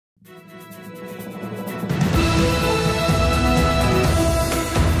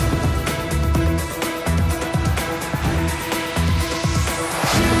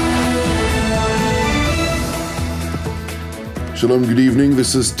Shalom, good evening.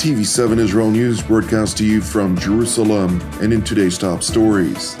 This is TV7 Israel News, broadcast to you from Jerusalem, and in today's top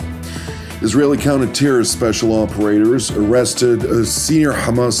stories. Israeli counter-terrorist special operators arrested a senior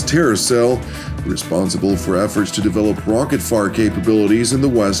Hamas terror cell responsible for efforts to develop rocket fire capabilities in the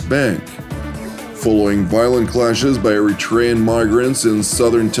West Bank. Following violent clashes by Eritrean migrants in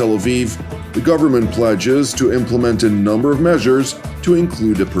southern Tel Aviv, the government pledges to implement a number of measures to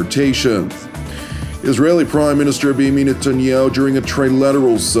include deportation. Israeli Prime Minister Beniamin Netanyahu, during a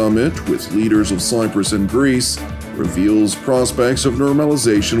trilateral summit with leaders of Cyprus and Greece, reveals prospects of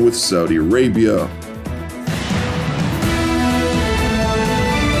normalization with Saudi Arabia.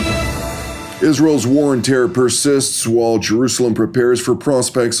 Israel's war on terror persists while Jerusalem prepares for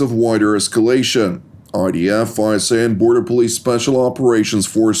prospects of wider escalation. IDF, ISA, and Border Police Special Operations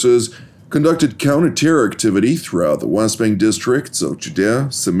Forces conducted counter-terror activity throughout the West Bank districts of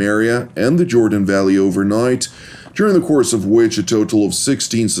Judea, Samaria, and the Jordan Valley overnight, during the course of which a total of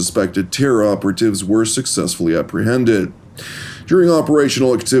 16 suspected terror operatives were successfully apprehended. During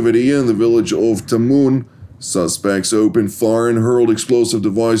operational activity in the village of Tamun, suspects opened fire and hurled explosive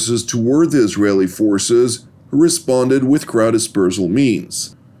devices toward the Israeli forces, who responded with crowd dispersal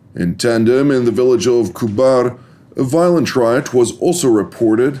means. In tandem, in the village of Kubar, a violent riot was also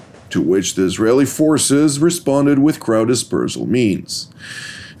reported, to which the Israeli forces responded with crowd dispersal means.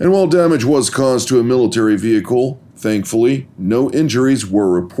 And while damage was caused to a military vehicle, thankfully, no injuries were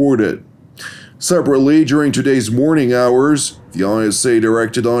reported. Separately, during today's morning hours, the ISA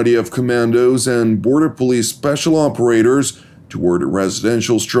directed IDF commandos and Border Police special operators toward a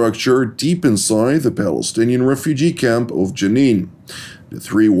residential structure deep inside the Palestinian refugee camp of Jenin. The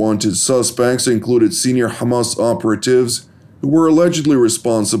three wanted suspects included senior Hamas operatives who were allegedly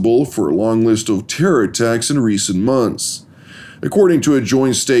responsible for a long list of terror attacks in recent months. According to a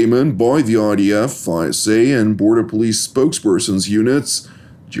joint statement by the IDF, ISA, and Border Police spokespersons units,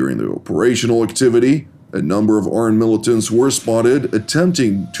 during the operational activity, a number of armed militants were spotted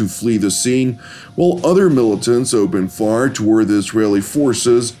attempting to flee the scene, while other militants opened fire toward the Israeli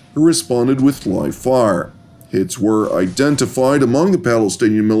forces, who responded with live fire. Hits were identified among the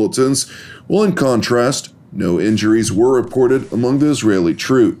Palestinian militants, while in contrast, no injuries were reported among the Israeli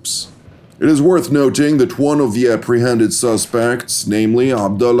troops. It is worth noting that one of the apprehended suspects, namely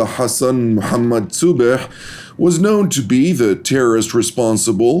Abdullah Hassan Muhammad Zubeh, was known to be the terrorist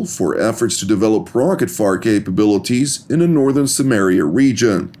responsible for efforts to develop rocket fire capabilities in the northern Samaria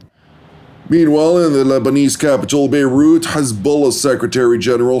region. Meanwhile, in the Lebanese capital Beirut, Hezbollah Secretary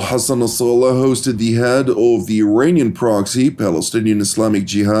General Hassan Nasrallah hosted the head of the Iranian proxy Palestinian Islamic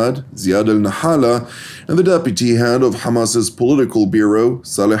Jihad, Ziad al-Nahala, and the deputy head of Hamas's political bureau,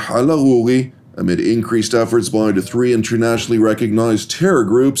 Saleh al-Arouri, amid increased efforts by the three internationally recognized terror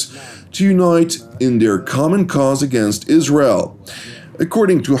groups to unite in their common cause against Israel.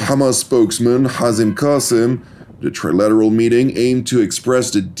 According to Hamas spokesman Hazim Qasim, the trilateral meeting aimed to express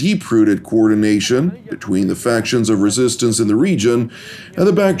the deep-rooted coordination between the factions of resistance in the region and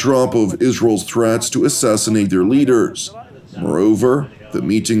the backdrop of Israel's threats to assassinate their leaders. Moreover, the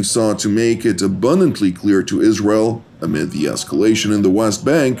meeting sought to make it abundantly clear to Israel, amid the escalation in the West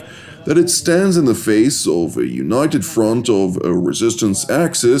Bank, that it stands in the face of a united front of a resistance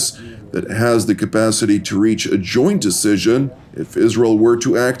axis that has the capacity to reach a joint decision if Israel were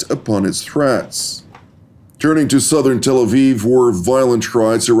to act upon its threats. Turning to southern Tel Aviv, where violent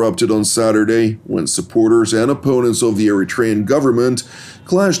riots erupted on Saturday when supporters and opponents of the Eritrean government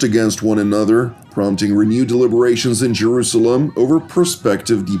clashed against one another, prompting renewed deliberations in Jerusalem over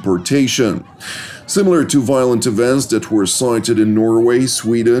prospective deportation. Similar to violent events that were cited in Norway,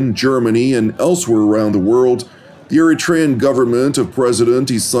 Sweden, Germany, and elsewhere around the world, the Eritrean government of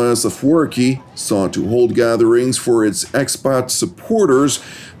President Isaias Afwerki sought to hold gatherings for its expat supporters,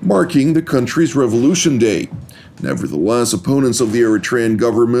 marking the country's Revolution Day. Nevertheless, opponents of the Eritrean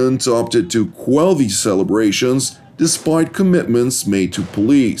government opted to quell these celebrations despite commitments made to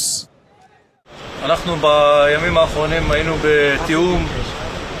police. אנחנו בימים האחרונים היינו בתיאום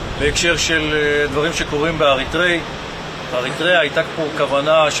בהקשר של דברים שקורים באריתריאה. הייתה פה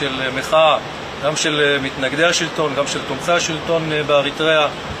כוונה של מחאה גם של מתנגדי השלטון, גם של תומכי השלטון באריתריאה.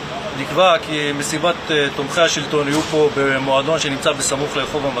 נקבע כי מסיבת תומכי השלטון יהיו פה במועדון שנמצא בסמוך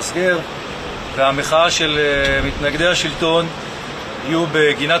לרחוב המסגר, והמחאה של מתנגדי השלטון יהיו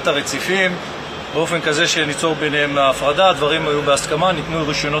בגינת הרציפים, באופן כזה שניצור ביניהם ההפרדה. הדברים היו בהסכמה, ניתנו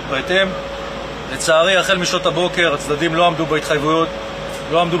רישיונות בהתאם. לצערי, החל משעות הבוקר הצדדים לא עמדו בהתחייבויות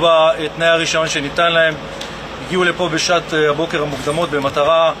לא עמדו בתנאי הרישיון שניתן להם, הגיעו לפה בשעת הבוקר המוקדמות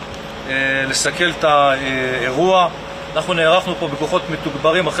במטרה לסכל את האירוע. אנחנו נערכנו פה בכוחות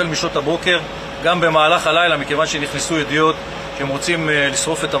מתוגברים החל משעות הבוקר, גם במהלך הלילה, מכיוון שנכנסו ידיעות שהם רוצים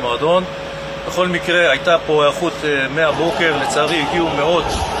לשרוף את המועדון. בכל מקרה הייתה פה היערכות מהבוקר, לצערי הגיעו מאות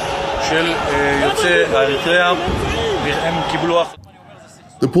של יוצאי אריתריאה, הם קיבלו החלטה.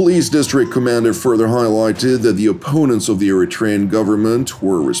 The police district commander further highlighted that the opponents of the Eritrean government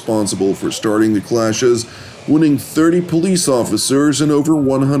were responsible for starting the clashes, wounding 30 police officers and over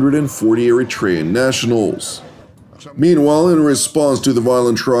 140 Eritrean nationals. Meanwhile, in response to the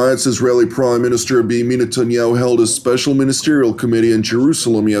violent riots, Israeli Prime Minister Beniamin Netanyahu held a special ministerial committee in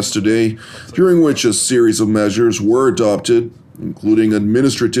Jerusalem yesterday, during which a series of measures were adopted, including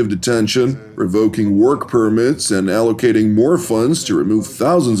administrative detention, revoking work permits, and allocating more funds to remove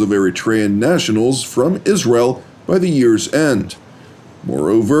thousands of Eritrean nationals from Israel by the year's end.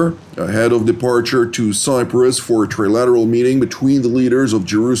 Moreover, ahead of departure to Cyprus for a trilateral meeting between the leaders of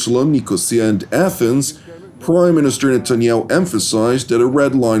Jerusalem, Nicosia, and Athens, Prime Minister Netanyahu emphasized that a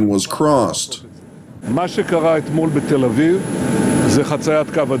red line was crossed. מה שקרה אתמול בתל אביב זה חציית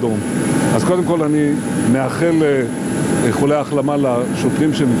קו אדום. אז קודם כל אני מאחל איחולי החלמה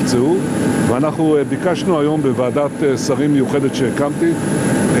לשוטרים שנפצעו, ואנחנו ביקשנו היום בוועדת שרים מיוחדת שהקמתי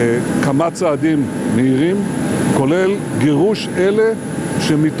כמה צעדים מהירים, כולל גירוש אלה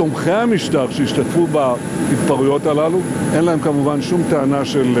שמתומכי המשטר שהשתתפו בהתפרעויות הללו, אין להם כמובן שום טענה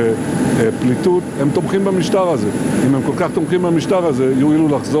של פליטות, הם תומכים במשטר הזה. אם הם כל כך תומכים במשטר הזה, יועילו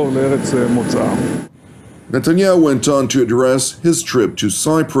לחזור לארץ מוצאם. Netanyahu went on to address his trip to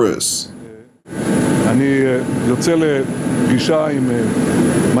Cyprus. אני יוצא לפגישה עם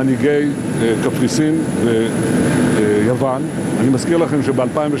מנהיגי קפריסין ויוון. אני מזכיר לכם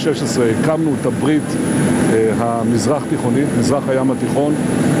שב-2016 הקמנו את הברית המזרח תיכונית, מזרח הים התיכון.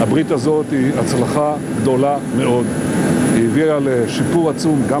 הברית הזאת היא הצלחה גדולה מאוד. היא הביאה לשיפור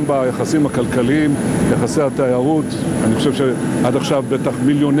עצום גם ביחסים הכלכליים, יחסי התיירות. אני חושב שעד עכשיו בטח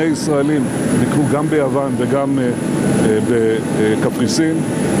מיליוני ישראלים ביקרו גם ביוון וגם בקפריסין.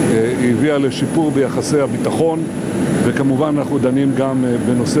 היא הביאה לשיפור ביחסי הביטחון, וכמובן אנחנו דנים גם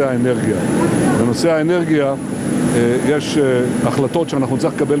בנושא האנרגיה. בנושא האנרגיה יש החלטות שאנחנו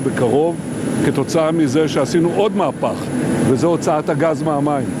צריך לקבל בקרוב, כתוצאה מזה שעשינו עוד מהפך, וזה הוצאת הגז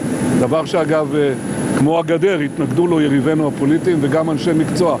מהמים. דבר שאגב, כמו הגדר, התנגדו לו יריבינו הפוליטיים, וגם אנשי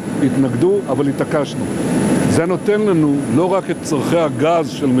מקצוע התנגדו, אבל התעקשנו. זה נותן לנו לא רק את צרכי הגז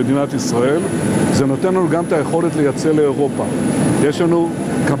של מדינת ישראל, זה נותן לנו גם את היכולת לייצא לאירופה. יש לנו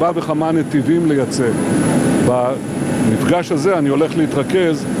כמה וכמה נתיבים לייצא. במפגש הזה אני הולך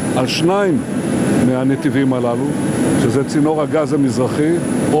להתרכז על 2 מהנתיבים הללו, שזה צינור הגז המזרחי,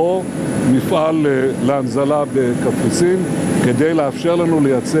 או מפעל להנזלה בקפריסין, כדי לאפשר לנו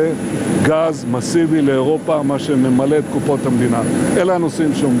לייצא גז מסיבי לאירופה, מה שממלא את קופות המדינה. אלה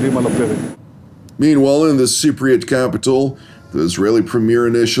הנושאים שעומדים על הפרק. Meanwhile, in the Cypriot capital, the Israeli premier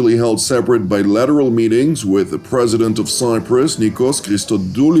initially held separate bilateral meetings with the president of Cyprus, Nikos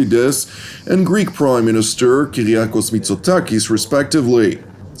Christodoulides, and Greek Prime Minister Kyriakos Mitsotakis, respectively.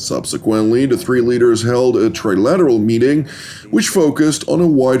 Subsequently, the 3 leaders held a trilateral meeting which focused on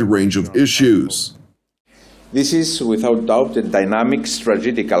a wide range of issues. This is without doubt a dynamic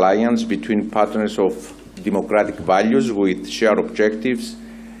strategic alliance between partners of democratic values with shared objectives,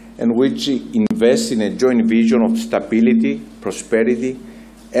 and which invest in a joint vision of stability, prosperity,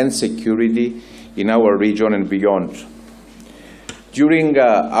 and security in our region and beyond. During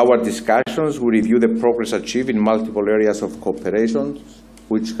our discussions, we review the progress achieved in multiple areas of cooperation,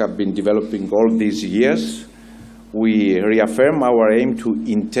 which have been developing all these years. We reaffirm our aim to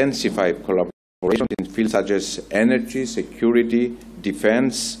intensify collaboration in fields such as energy, security,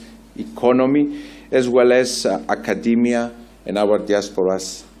 defense, economy, as well as academia and our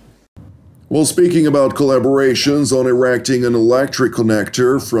diasporas. While speaking about collaborations on erecting an electric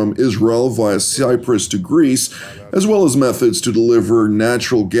connector from Israel via Cyprus to Greece, as well as methods to deliver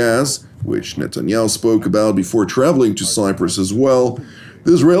natural gas, which Netanyahu spoke about before traveling to Cyprus as well,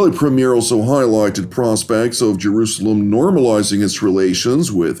 the Israeli premier also highlighted prospects of Jerusalem normalizing its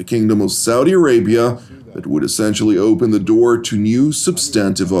relations with the Kingdom of Saudi Arabia that would essentially open the door to new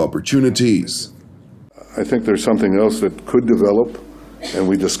substantive opportunities. I think there's something else that could develop, and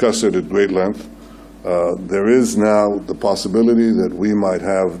we discussed it at great length. There is now the possibility that we might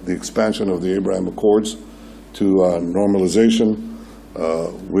have the expansion of the Abraham Accords to normalization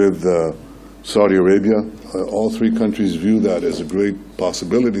with Saudi Arabia. All 3 countries view that as a great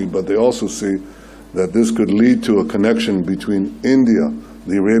possibility, but they also see that this could lead to a connection between India,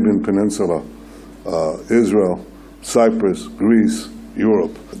 the Arabian Peninsula, Israel, Cyprus, Greece,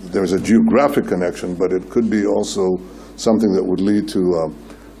 Europe. There's a geographic connection, but it could be also something that would lead to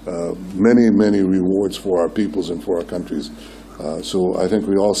many, many rewards for our peoples and for our countries. So I think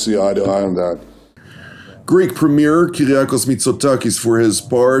we all see eye to eye on that. Greek Premier Kyriakos Mitsotakis, for his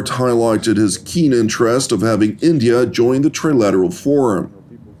part, highlighted his keen interest of having India join the Trilateral Forum.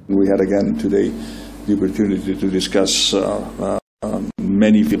 We had again today the opportunity to discuss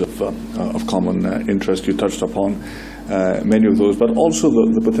many fields of common interest. You touched upon many of those, but also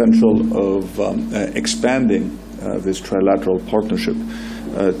the potential of expanding this trilateral partnership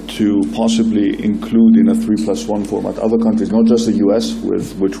to possibly include in a 3+1 format other countries, not just the US,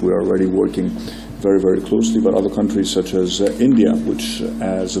 with which we are already working very, very closely, but other countries such as India, which,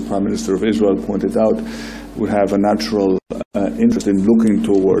 as the Prime Minister of Israel pointed out, would have a natural interest in looking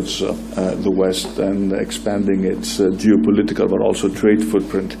towards the West and expanding its geopolitical but also trade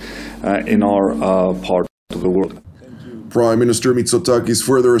footprint in our part of the world. Prime Minister Mitsotakis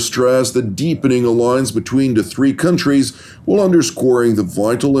further stressed the deepening alliance between the three countries, while underscoring the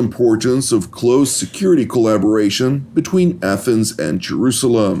vital importance of close security collaboration between Athens and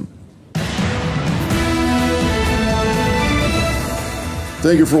Jerusalem.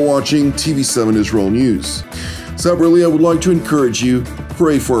 Thank you for watching TV7 Israel News. Separately, I would like to encourage you,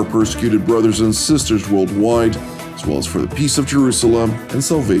 pray for our persecuted brothers and sisters worldwide, as well as for the peace of Jerusalem and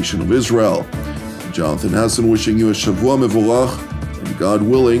salvation of Israel. Jonathan Hassan wishing you a Shavua Mevorach, and God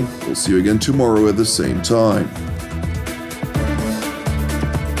willing, we'll see you again tomorrow at the same time.